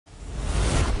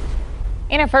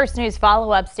In a First News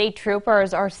follow-up, state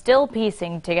troopers are still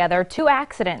piecing together two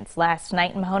accidents last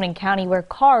night in Mahoning County where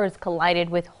cars collided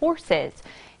with horses.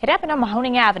 It happened on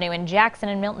Mahoning Avenue in Jackson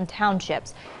and Milton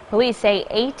townships. Police say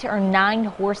 8 or 9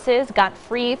 horses got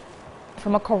free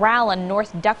from a corral on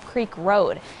North Duck Creek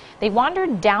Road. They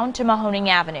wandered down to Mahoning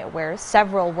Avenue where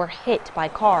several were hit by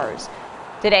cars.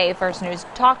 Today, First News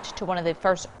talked to one of the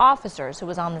first officers who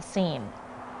was on the scene.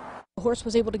 The horse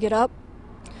was able to get up,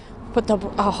 put the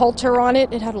halter on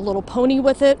it. It had a little pony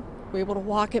with it. We were able to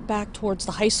walk it back towards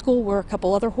the high school where a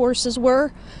couple other horses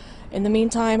were. In the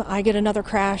meantime, I get another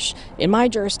crash in my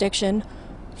jurisdiction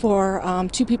for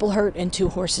 2 people hurt and 2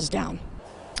 horses down.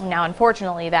 Now,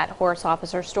 unfortunately, that horse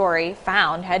officer Story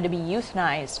found had to be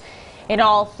euthanized. In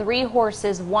all, 3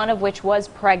 horses, one of which was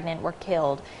pregnant, were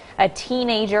killed. A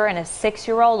teenager and a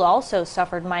 6-year-old also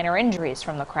suffered minor injuries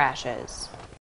from the crashes.